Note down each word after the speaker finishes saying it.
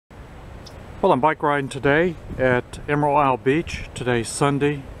Well, I'm bike riding today at Emerald Isle Beach. Today's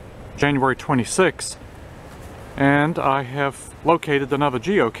Sunday, January 26th, and I have located another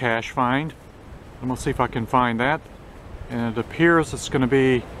geocache find. I'm going to see if I can find that, and it appears it's going to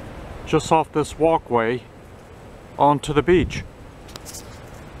be just off this walkway onto the beach.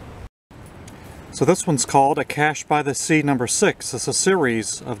 So this one's called A Cache by the Sea number 6. It's a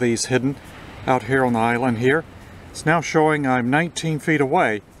series of these hidden out here on the island here. It's now showing I'm 19 feet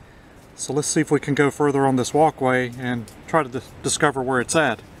away. So let's see if we can go further on this walkway and try to discover where it's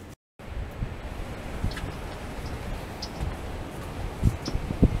at.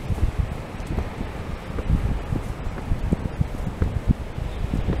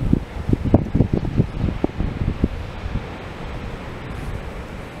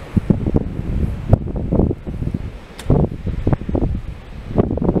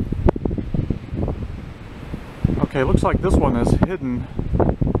 Okay, looks like this one is hidden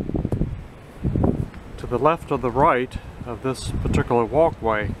to the left or the right of this particular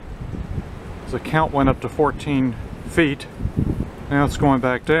walkway. The count went up to 14 feet. Now it's going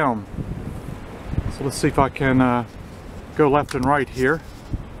back down. So let's see if I can go left and right here.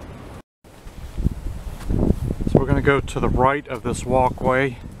 So we're going to go to the right of this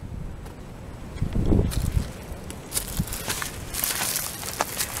walkway.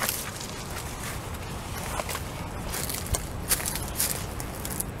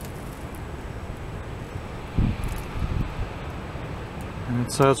 And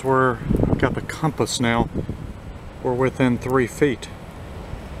it says I've got the compass now, we're within 3 feet.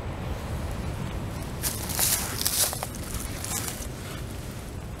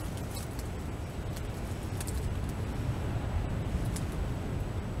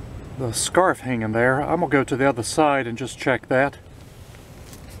 The scarf hanging there, I'm going to go to the other side and just check that.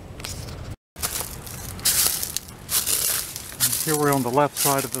 And here we're on the left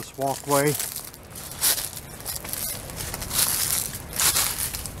side of this walkway.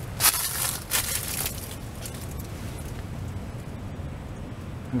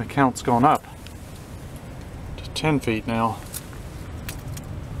 And the count's gone up to 10 feet now.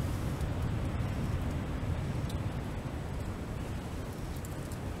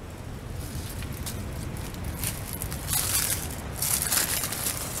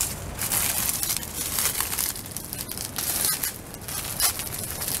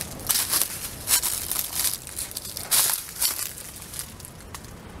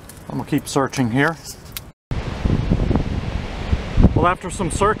 I'm gonna keep searching here. Well, after some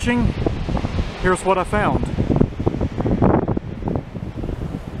searching, here's what I found.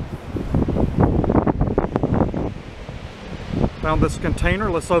 Found this container.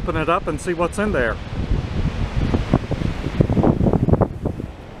 Let's open it up and see what's in there.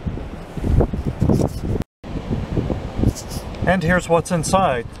 And here's what's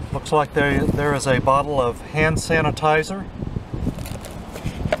inside. Looks like there is a bottle of hand sanitizer.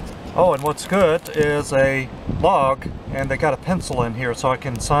 Oh, and what's good is a log, and they got a pencil in here so I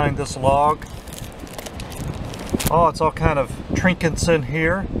can sign this log. Oh, it's all kind of trinkets in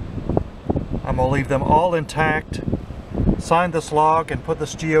here. I'm gonna leave them all intact, sign this log, and put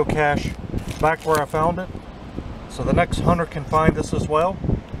this geocache back where I found it so the next hunter can find this as well.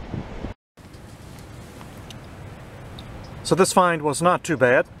 So this find was not too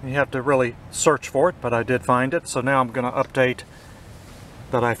bad. You have to really search for it, but I did find it. So now I'm gonna update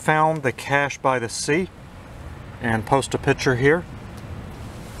that I found the cache by the sea and post a picture here.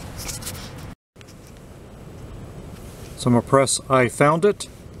 So I'm going to press I found it,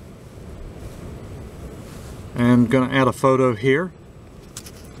 and I'm going to add a photo here.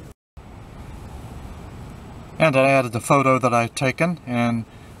 And I added the photo that I've taken and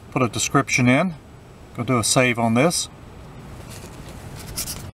put a description in. Go do a save on this.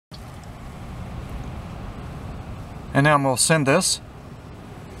 And now I'm going to send this.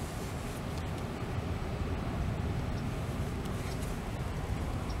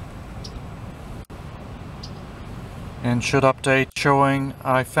 And should update showing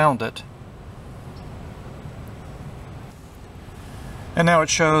I found it. And now it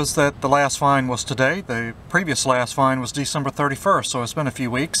shows that the last find was today. The previous last find was December 31st, so it's been a few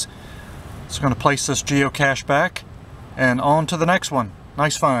weeks. It's going to place this geocache back and on to the next one.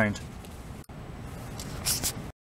 Nice find.